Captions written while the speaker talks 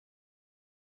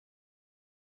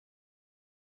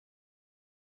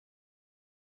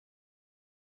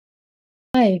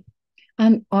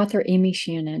I'm author Amy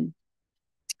Shannon.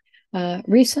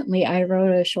 Recently, I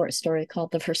wrote a short story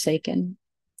called The Forsaken.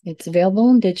 It's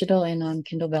available in digital and on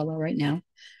Kindle Vella right now.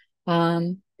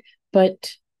 Um,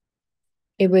 but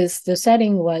the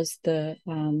setting was the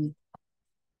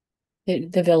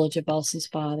village of Balsam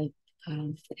Spa,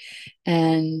 um,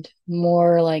 and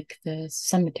more like the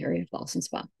cemetery of Balsam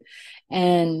Spa.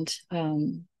 And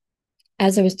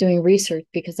as I was doing research,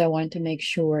 because I wanted to make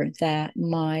sure that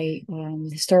my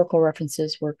historical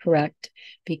references were correct,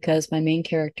 because my main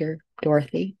character,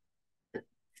 Dorothy,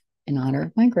 in honor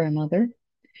of my grandmother,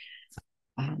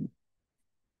 um,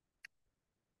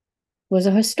 was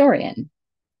a historian.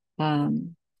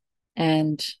 Um,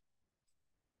 and,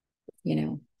 you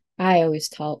know, I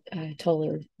told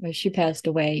her well, she passed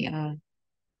away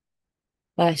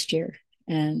last year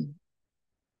and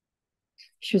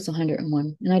she was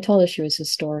 101. And I told her she was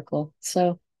historical.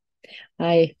 So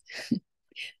I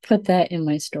put that in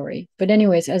my story. But,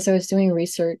 anyways, as I was doing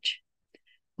research,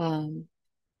 um,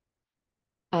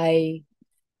 I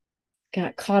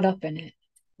got caught up in it.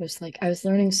 It was like I was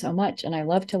learning so much and I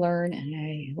love to learn and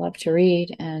I love to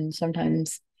read. And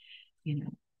sometimes, you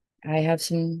know, I have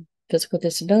some physical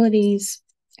disabilities.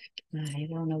 I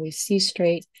don't always see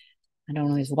straight. I don't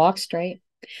always walk straight.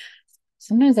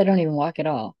 Sometimes I don't even walk at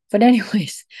all. But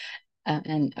anyways,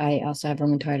 and I also have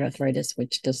rheumatoid arthritis,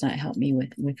 which does not help me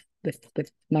with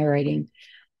my writing.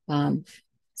 Um,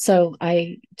 so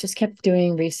I just kept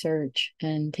doing research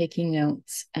and taking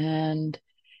notes, and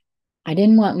I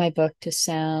didn't want my book to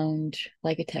sound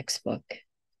like a textbook.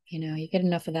 You get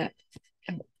enough of that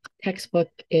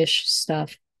textbook-ish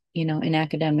stuff, in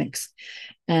academics,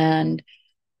 and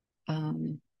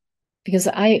um, because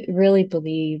I really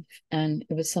believe, and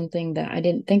it was something that I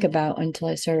didn't think about until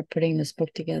I started putting this book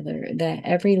together, that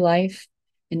every life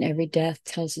and every death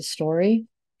tells a story.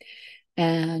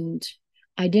 And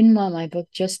I didn't want my book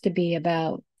just to be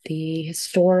about the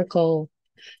historical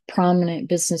prominent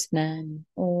businessmen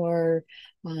or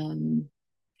um,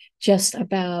 just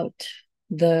about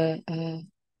the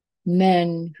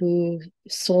men who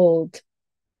sold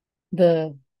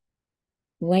the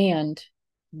land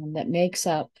that makes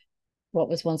up what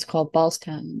was once called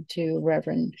Ballstown to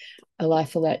Reverend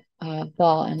Eliphalet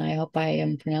Ball, and I hope I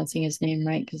am pronouncing his name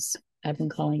right because I've been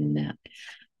calling him that.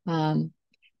 Um,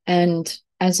 and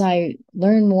as I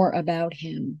learned more about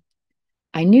him,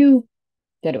 I knew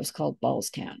that it was called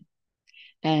Ballstown,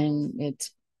 and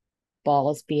it's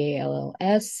Balls,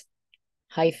 Balls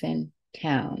hyphen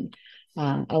town.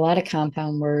 A lot of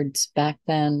compound words back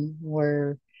then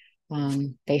were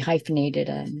they hyphenated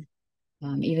them.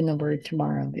 Even the word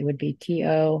tomorrow, it would be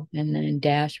TO and then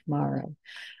dash morrow.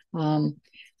 Um,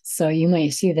 so you might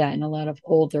see that in a lot of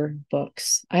older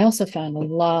books. I also found a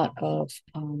lot of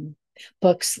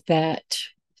books that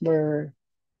were,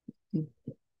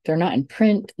 they're not in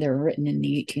print, they were written in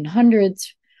the 1800s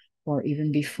or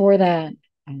even before that.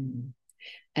 Um,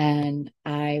 and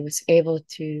I was able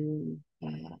to,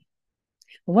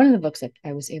 one of the books that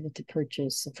I was able to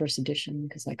purchase, the first edition,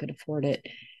 because I could afford it.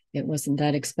 It wasn't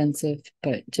that expensive,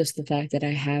 but just the fact that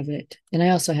I have it, and I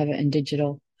also have it in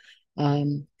digital.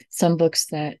 Some books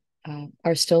that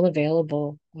are still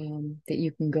available that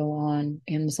you can go on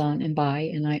Amazon and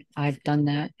buy, and I've done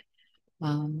that.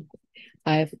 Um,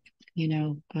 I've, you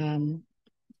know,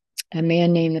 a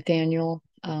man named Nathaniel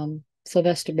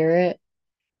Sylvester Barrett.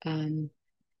 Um,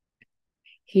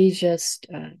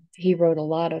 he wrote a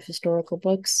lot of historical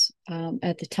books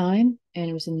at the time, and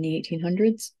it was in the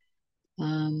 1800s.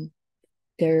 Um,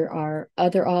 there are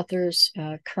other authors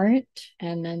current,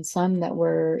 and then some that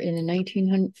were in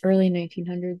the early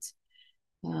 1900s.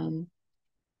 Um,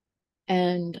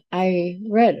 and I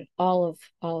read all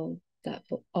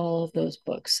of those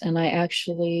books, and I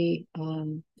actually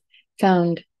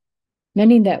found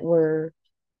many that were,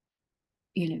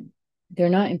 you know, they're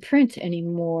not in print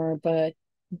anymore, but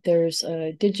there's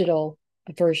a digital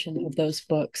version of those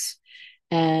books,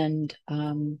 and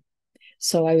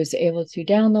so I was able to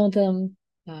download them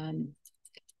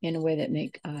in a way that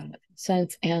make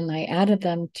sense. And I added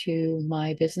them to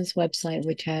my business website,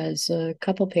 which has a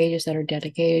couple pages that are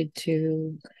dedicated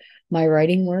to my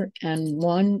writing work. And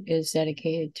one is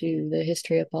dedicated to the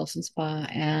history of Paulson Spa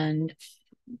and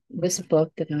this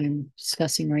book that I'm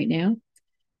discussing right now.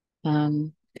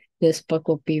 Um, this book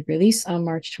will be released on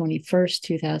March 21st,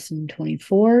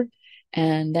 2024.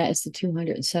 And that is the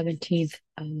 217th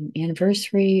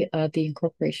anniversary of the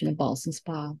incorporation of Ballston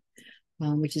Spa,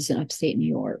 which is in upstate New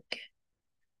York.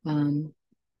 One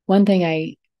thing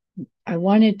I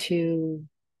wanted to,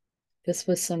 this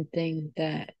was something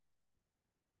that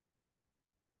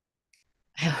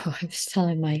I was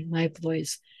telling my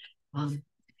boys. Um,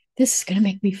 This is going to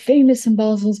make me famous in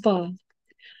Ballsman's Ball.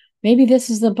 Maybe this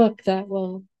is the book that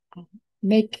will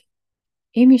make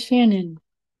Amy Shannon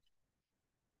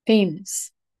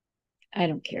famous. I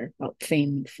don't care about fame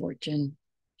and fortune.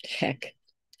 Heck,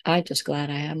 I'm just glad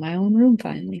I have my own room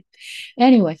finally.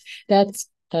 Anyway, that's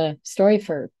a story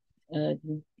for uh,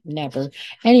 never.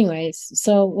 Anyways,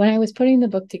 so when I was putting the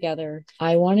book together,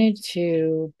 I wanted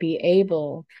to be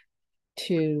able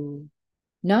to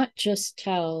not just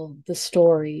tell the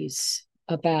stories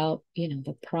about,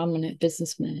 the prominent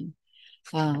businessmen,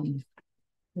 um,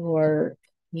 or,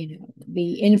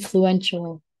 the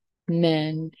influential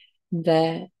men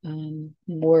that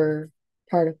were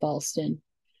part of Ballston.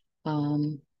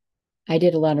 Um, I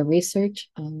did a lot of research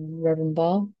on Reverend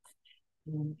Ball.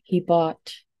 He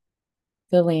bought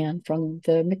the land from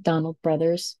the McDonald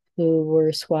brothers who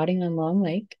were squatting on Long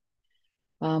Lake,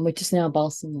 which is now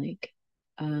Ballston Lake.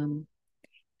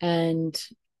 And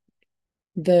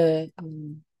the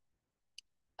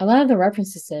a lot of the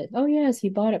references said, "Oh yes, he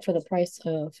bought it for the price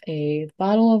of a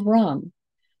bottle of rum."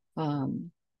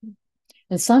 Um,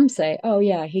 and some say, "Oh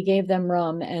yeah, he gave them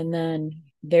rum, and then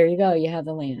there you go, you have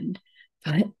the land."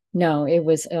 But no, it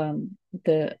was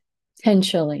the 10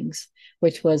 shillings,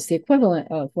 which was the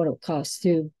equivalent of what it costs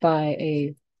to buy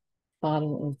a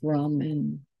bottle of rum,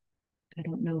 and I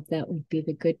don't know if that would be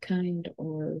the good kind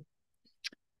or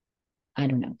I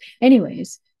don't know.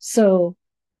 Anyways, so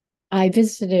I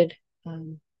visited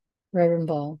um, Reverend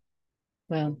Ball,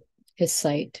 well, his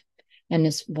site and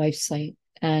his wife's site.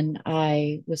 And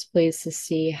I was pleased to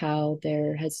see how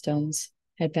their headstones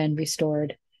had been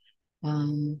restored,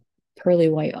 pearly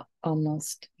white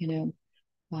almost,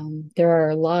 there are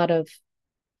a lot of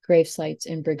grave sites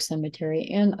in Briggs Cemetery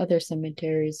and other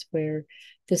cemeteries where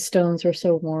the stones were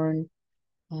so worn,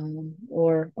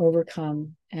 or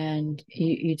overcome, and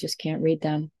you just can't read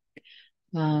them.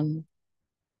 Um,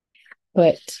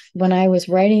 but when I was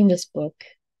writing this book,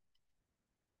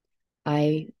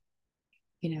 I,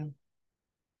 you know,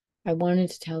 I wanted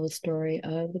to tell the story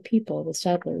of the people, the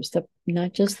settlers,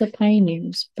 not just the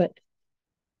pioneers, but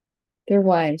their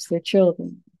wives, their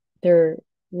children, their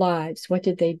lives. What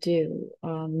did they do?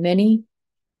 Many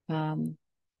um,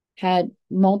 had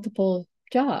multiple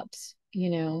jobs.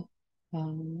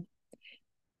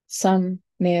 Some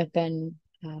may have been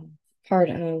part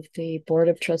of the board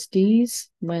of trustees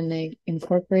when they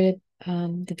incorporated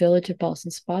the village of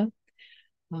Ballston Spa.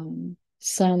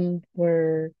 Some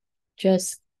were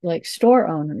just like store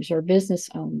owners or business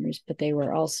owners, but they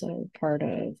were also part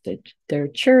of their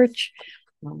church.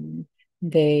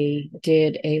 They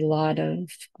did a lot of,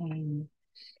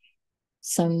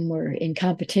 some were in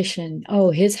competition.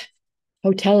 Oh, his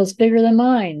hotel is bigger than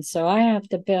mine, so I have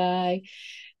to buy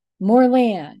more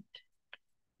land.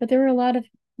 But there were a lot of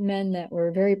men that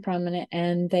were very prominent,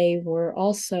 and they were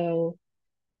also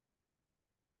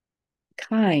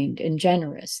kind and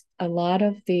generous. A lot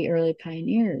of the early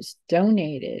pioneers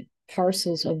donated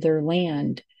parcels of their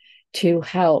land to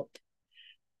help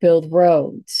build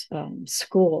roads,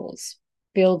 schools,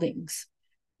 buildings,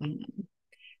 um,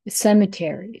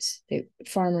 cemeteries.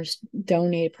 Farmers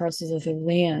donated parcels of their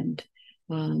land,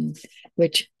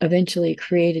 which eventually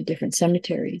created different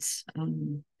cemeteries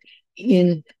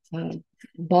in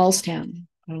Ballstown.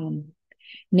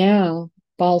 Now,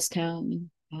 Ballstown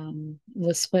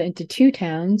was split into two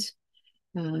towns,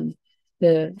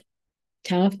 the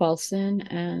town of Ballston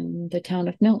and the town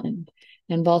of Milton.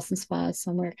 And Ballston Spa is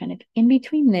somewhere kind of in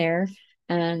between there.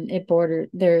 And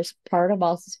there's part of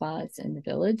Ballston Spa is in the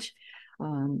village.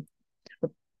 And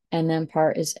then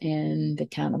part is in the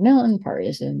town of Milton, part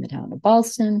is in the town of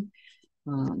Ballston.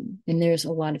 And there's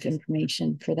a lot of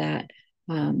information for that.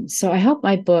 So I hope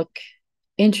my book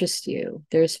interests you.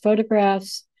 There's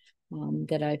photographs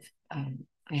that I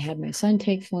had my son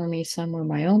take for me. Some were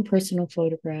my own personal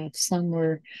photographs. Some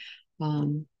were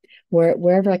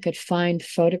wherever I could find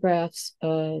photographs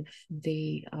of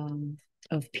the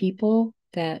of people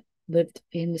that lived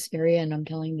in this area, and I'm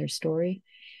telling their story.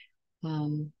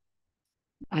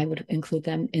 I would include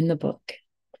them in the book.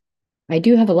 I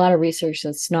do have a lot of research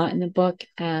that's not in the book,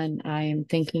 and I am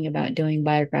thinking about doing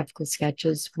biographical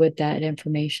sketches with that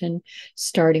information,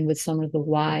 starting with some of the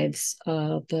wives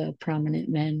of the prominent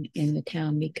men in the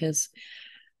town, because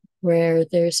where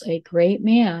there's a great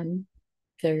man,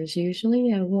 there's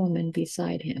usually a woman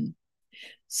beside him.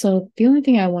 So the only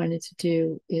thing I wanted to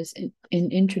do is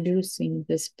in introducing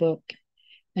this book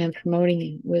and promoting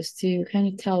it was to kind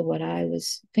of tell what I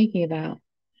was thinking about,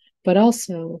 but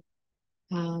also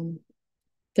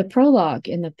the prologue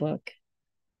in the book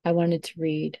I wanted to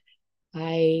read.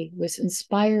 I was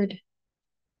inspired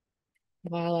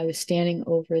while I was standing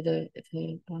over the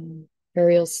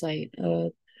burial site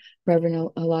of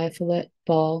Reverend Eliphas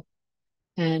Ball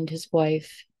and his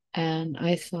wife. And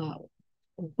I thought,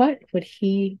 what would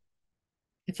he,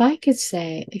 if I could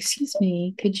say, excuse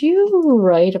me, could you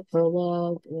write a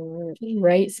prologue or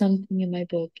write something in my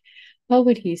book? What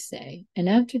would he say? And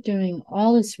after doing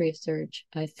all this research,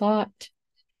 I thought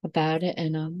about it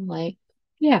and I'm like,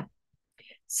 yeah.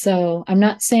 So I'm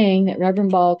not saying that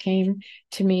Reverend Ball came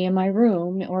to me in my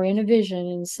room or in a vision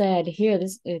and said, here,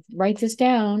 write this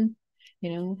down.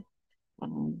 You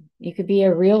know, you could be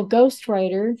a real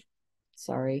ghostwriter.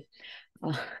 Sorry.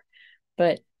 Uh,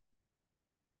 but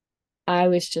I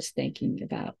was just thinking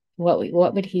about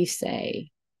what would he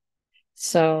say.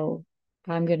 So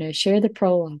I'm going to share the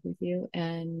prologue with you,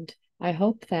 and I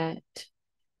hope that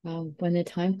when the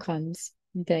time comes,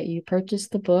 that you purchase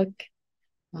the book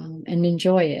and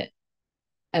enjoy it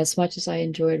as much as I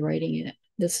enjoyed writing it.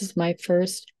 This is my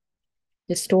first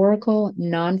historical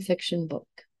nonfiction book.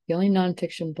 The only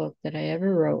nonfiction book that I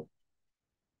ever wrote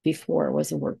before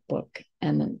was a workbook,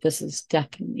 and this is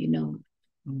definitely known.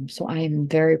 So I am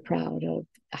very proud of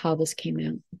how this came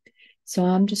out. So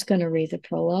I'm just going to read the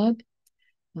prologue.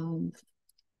 Um,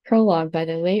 Prologue by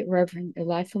the late Reverend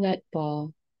Eliphas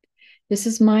Ball. This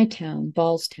is my town,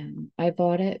 Ballstown. I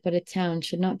bought it, but a town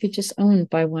should not be just owned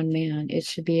by one man. It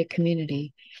should be a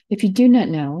community. If you do not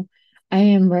know, I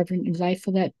am Reverend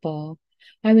Eliphalet Ball.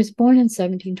 I was born in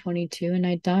 1722 and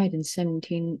I died in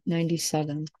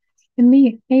 1797.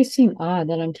 It may seem odd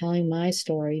that I'm telling my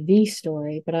story, the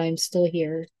story, but I am still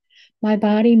here. My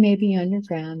body may be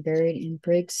underground, buried in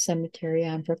Briggs Cemetery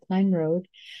on Brookline Road,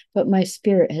 but my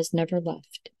spirit has never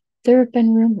left. There have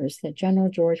been rumors that General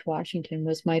George Washington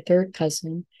was my third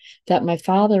cousin, that my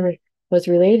father was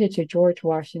related to George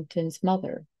Washington's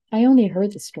mother. I only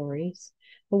heard the stories,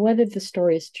 but whether the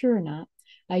story is true or not,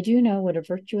 I do know what a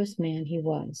virtuous man he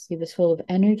was. He was full of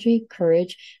energy,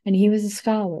 courage, and he was a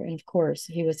scholar, and of course,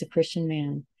 he was a Christian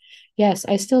man. Yes,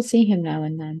 I still see him now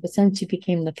and then, but since he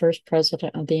became the first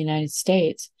president of the United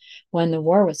States when the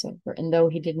war was over, and though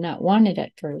he did not want it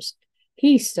at first,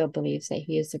 he still believes that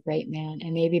he is a great man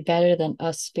and maybe better than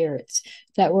us spirits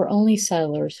that were only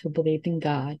settlers who believed in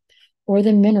God, or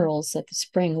the minerals that uh,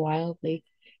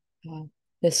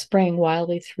 spring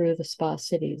wildly through the spa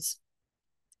cities.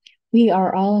 We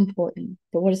are all important,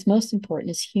 but what is most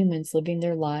important is humans living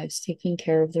their lives, taking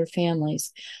care of their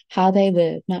families, how they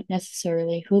live, not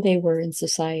necessarily who they were in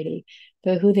society,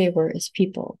 but who they were as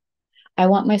people. I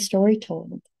want my story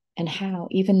told, and how,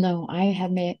 even though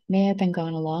may have been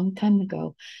gone a long time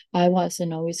ago, I was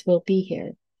and always will be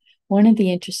here. One of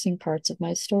the interesting parts of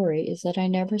my story is that I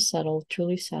never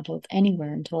truly settled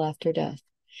anywhere until after death.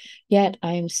 Yet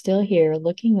I am still here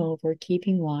looking over,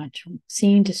 keeping watch,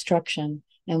 seeing destruction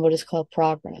and what is called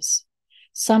progress.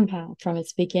 Somehow, from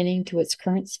its beginning to its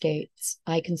current states,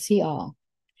 I can see all.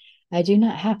 I do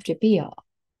not have to be all.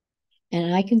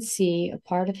 And I can see a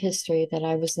part of history that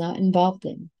I was not involved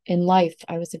in. In life,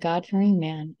 I was a God fearing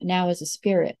man. Now, as a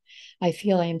spirit, I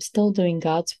feel I am still doing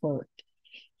God's work.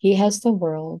 He has the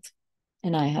world,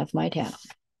 and I have my town.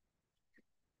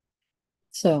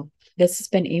 So, this has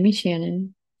been Amy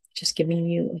Shannon, just giving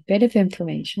you a bit of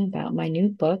information about my new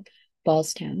book,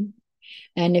 Ballstown.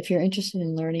 And if you're interested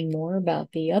in learning more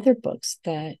about the other books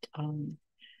that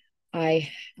I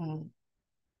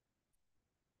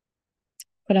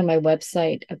put on my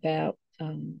website about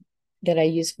that I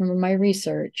use for my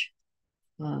research,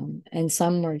 and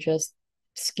some were just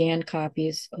scanned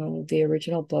copies of the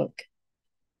original book.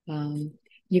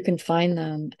 You can find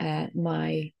them at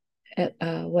my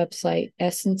website,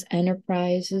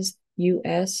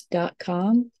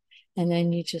 essenceenterprisesus.com. And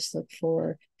then you just look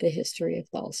for the history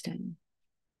of Ballstown.